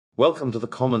Welcome to the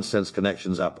Common Sense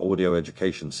Connections app audio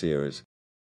education series.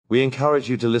 We encourage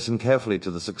you to listen carefully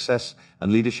to the success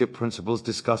and leadership principles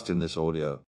discussed in this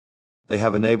audio. They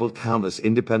have enabled countless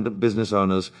independent business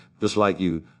owners just like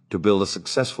you to build a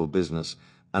successful business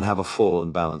and have a full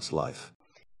and balanced life.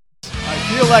 I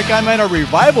feel like I'm at a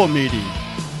revival meeting.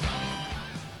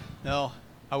 Now,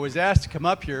 I was asked to come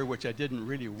up here, which I didn't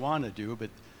really want to do, but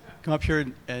come up here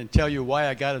and tell you why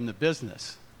I got in the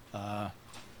business.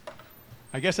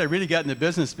 I guess I really got in the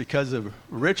business because of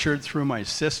Richard through my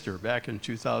sister back in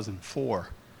 2004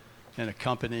 in a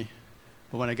company.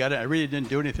 But when I got it, I really didn't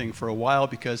do anything for a while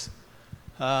because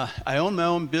I owned my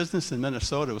own business in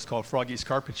Minnesota. It was called Froggy's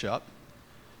Carpet Shop.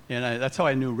 And that's how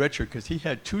I knew Richard, because he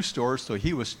had 2 stores, so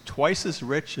he was twice as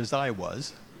rich as I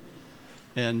was.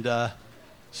 And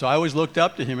so I always looked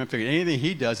up to him and figured anything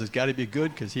he does has got to be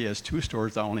good because he has 2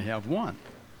 stores, I only have 1.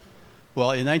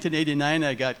 Well, in 1989,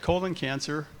 I got colon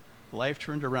cancer. Life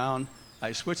turned around.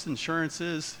 I switched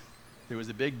insurances. There was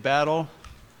a big battle,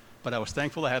 but I was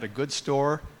thankful I had a good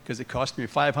store because it cost me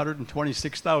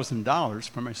 $526,000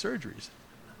 for my surgeries.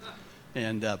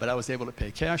 And but I was able to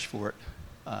pay cash for it.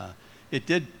 It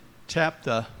did tap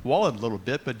the wallet a little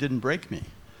bit, but didn't break me.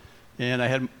 And I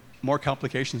had more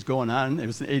complications going on. It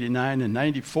was in 89 and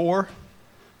 94.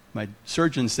 My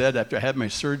surgeon said after I had my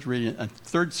surgery, a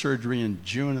third surgery in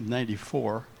June of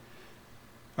 94,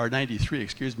 or 93,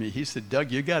 excuse me, he said, "Doug,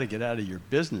 you got to get out of your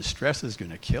business. Stress is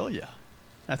going to kill you."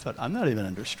 I thought, I'm not even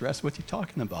under stress. What's he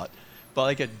talking about? But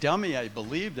like a dummy, I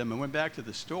believed him and went back to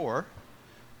the store.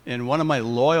 And one of my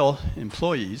loyal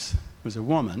employees was a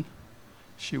woman.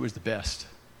 She was the best.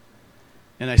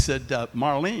 And I said,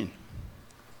 "Marlene,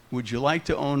 would you like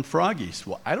to own Froggy's?"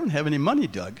 "Well, I don't have any money,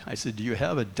 Doug." I said, "Do you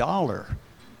have $1?"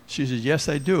 She said, "Yes,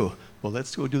 I do." "Well,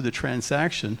 let's go do the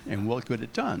transaction and we'll get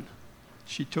it done."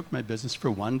 She took my business for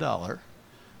 $1.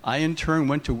 I, in turn,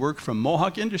 went to work for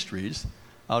Mohawk Industries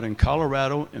out in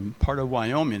Colorado and part of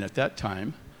Wyoming at that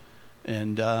time.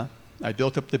 And I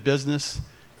built up the business,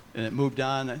 and it moved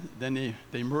on. Then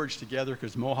they merged together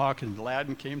because Mohawk and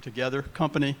Ladin came together,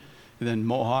 company. And then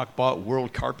Mohawk bought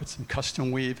World Carpets and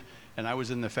Custom Weave, and I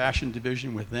was in the fashion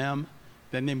division with them.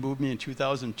 Then they moved me in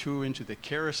 2002 into the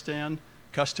Karastan,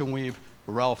 Custom Weave,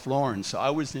 Ralph Lauren. So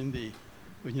I was in the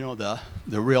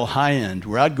real high end,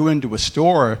 where I'd go into a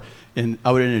store and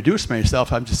I would introduce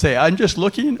myself. I'd just say, "I'm just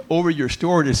looking over your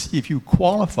store to see if you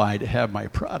qualify to have my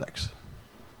products,"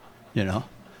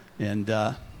 And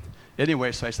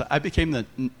anyway, so I became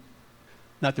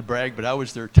not to brag, but I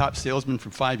was their top salesman for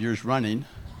 5 years running.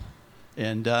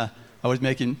 And I was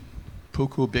making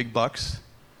poo-poo big bucks,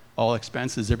 all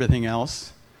expenses, everything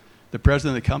else. The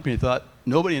president of the company thought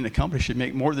nobody in the company should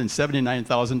make more than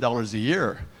 $79,000 a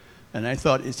year. And I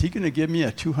thought, is he going to give me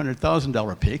a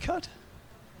 $200,000 pay cut?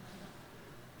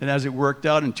 And as it worked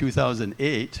out in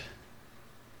 2008,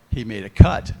 he made a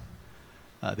cut.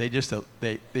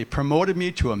 They promoted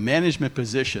me to a management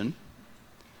position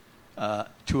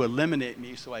to eliminate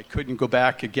me so I couldn't go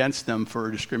back against them for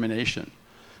discrimination.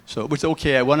 So it was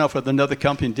okay. I went off with another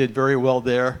company and did very well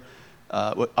there.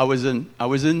 I was in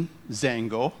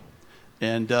Zango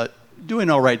and doing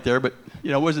all right there, but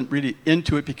I wasn't really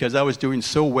into it because I was doing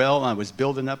so well. I was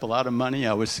building up a lot of money.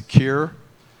 I was secure.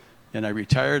 And I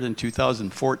retired in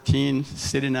 2014,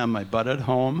 sitting on my butt at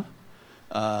home.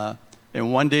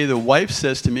 And one day the wife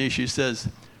says to me, she says,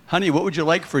 "Honey, what would you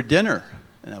like for dinner?"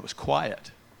 And I was quiet.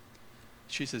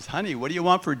 She says, "Honey, what do you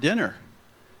want for dinner?"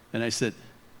 And I said,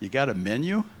 "You got a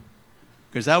menu?"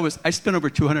 Because I spent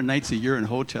over 200 nights a year in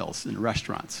hotels and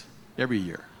restaurants every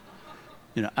year.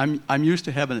 I'm used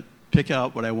to having to pick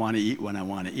out what I want to eat when I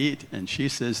want to eat. And she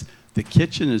says, "The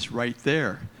kitchen is right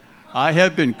there." I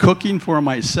have been cooking for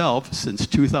myself since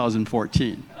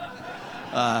 2014.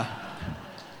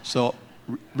 So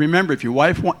remember, if your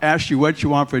wife asks you what you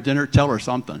want for dinner, tell her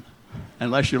something,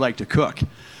 unless you like to cook.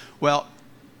 Well,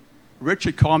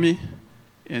 Richard called me,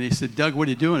 and he said, "Doug, what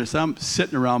are you doing?" I said, "I'm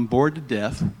sitting around bored to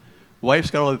death. Wife's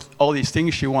got all these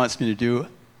things she wants me to do.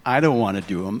 I don't want to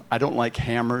do them. I don't like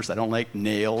hammers. I don't like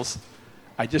nails.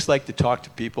 I just like to talk to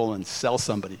people and sell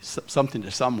something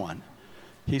to someone."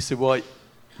 He said, "Well,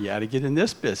 you ought to get in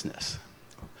this business."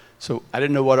 So I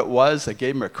didn't know what it was. I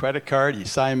gave him a credit card. He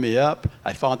signed me up.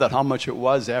 I found out how much it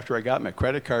was after I got my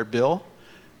credit card bill.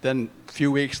 Then a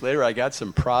few weeks later, I got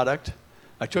some product.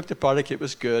 I took the product. It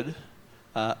was good.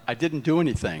 I didn't do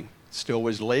anything. Still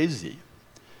was lazy.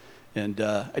 And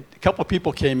a couple of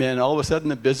people came in. All of a sudden,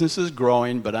 the business is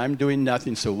growing, but I'm doing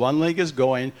nothing. So one leg is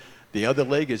going. The other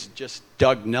leg is just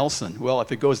Doug Nelson. Well,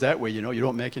 if it goes that way, you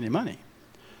don't make any money.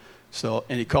 So,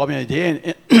 and he called me a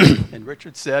day, and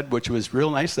Richard said, which was real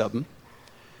nice of him,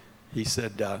 he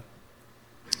said,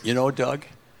 You know, Doug,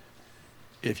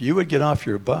 if you would get off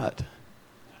your butt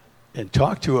and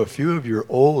talk to a few of your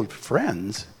old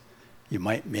friends, you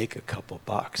might make a couple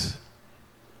bucks.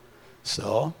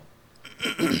 So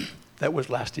that was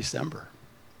last December.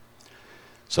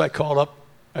 So I called up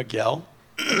a gal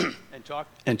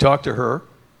and talked to her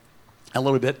a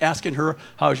little bit, asking her,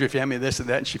 how's your family, this and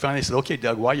that. And she finally said, okay,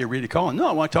 Doug, why are you really calling? No,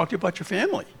 I want to talk to you about your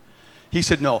family. He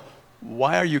said, no,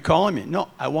 why are you calling me? No,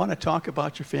 I want to talk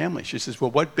about your family. She says, well,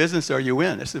 what business are you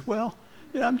in? I said, well,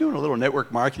 I'm doing a little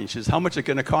network marketing. She says, how much is it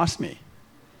going to cost me?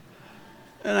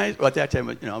 And at that time,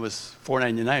 it was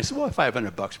 $4.99. I said, well,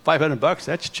 $500. $500,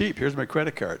 that's cheap. Here's my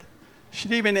credit card. She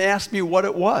didn't even ask me what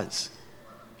it was.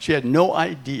 She had no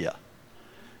idea.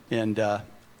 And I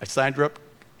signed her up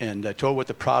and I told her what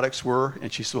the products were.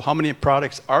 And she said, well, how many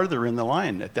products are there in the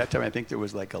line? At that time, I think there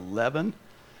was like 11.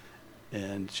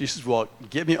 And she says, well,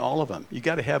 give me all of them. You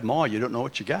got to have them all. You don't know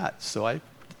what you got. So I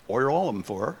ordered all of them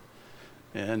for her.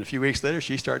 And a few weeks later,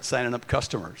 she started signing up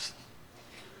customers.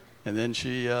 And then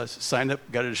she signed up,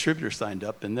 got a distributor signed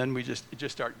up. And then it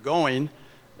just started going.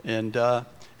 And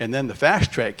then the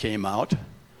Fast Track came out.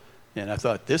 And I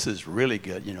thought, this is really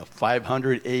good.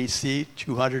 500 AC,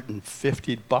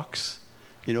 $250,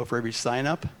 for every sign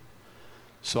up.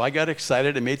 So I got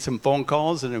excited and made some phone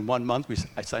calls. And in 1 month,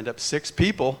 I signed up 6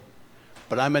 people.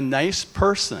 But I'm a nice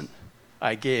person.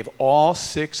 I gave all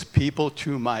 6 people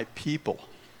to my people.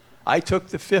 I took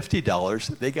the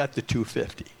 $50. They got the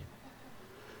 $250.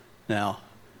 Now,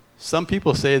 some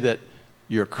people say that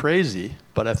you're crazy,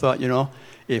 but I thought,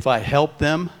 if I help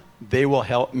them, they will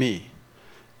help me.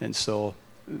 And so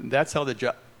that's how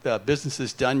the business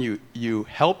is done. You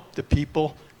help the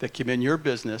people that come in your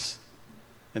business,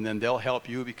 and then they'll help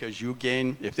you because you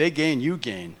gain. If they gain, you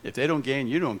gain. If they don't gain,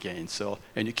 you don't gain.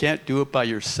 And you can't do it by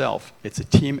yourself. It's a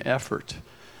team effort.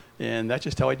 And that's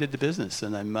just how I did the business.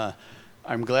 And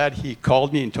I'm glad he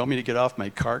called me and told me to get off my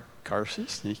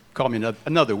carcass. He called me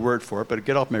another word for it, but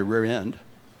get off my rear end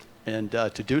and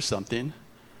to do something.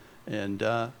 And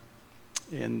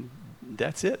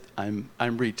that's it. I'm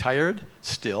retired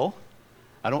still.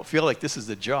 I don't feel like this is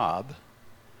a job.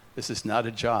 This is not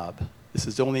a job. This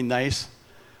is only nice.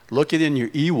 Look it in your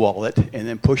e-wallet and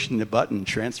then pushing the button,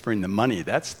 transferring the money.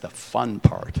 That's the fun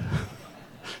part.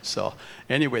 So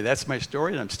anyway, that's my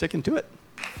story, and I'm sticking to it.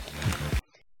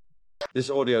 This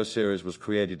audio series was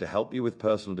created to help you with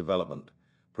personal development,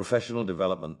 professional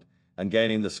development, and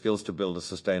gaining the skills to build a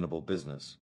sustainable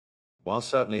business. While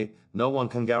certainly no one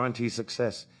can guarantee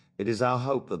success, it is our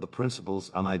hope that the principles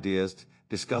and ideas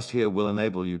discussed here will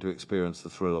enable you to experience the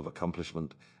thrill of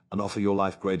accomplishment and offer your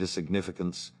life greater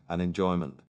significance and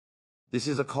enjoyment. This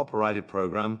is a copyrighted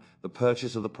program. The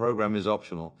purchase of the program is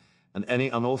optional, and any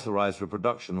unauthorized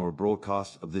reproduction or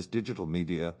broadcast of this digital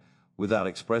media without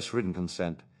express written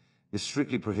consent is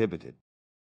strictly prohibited.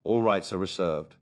 All rights are reserved.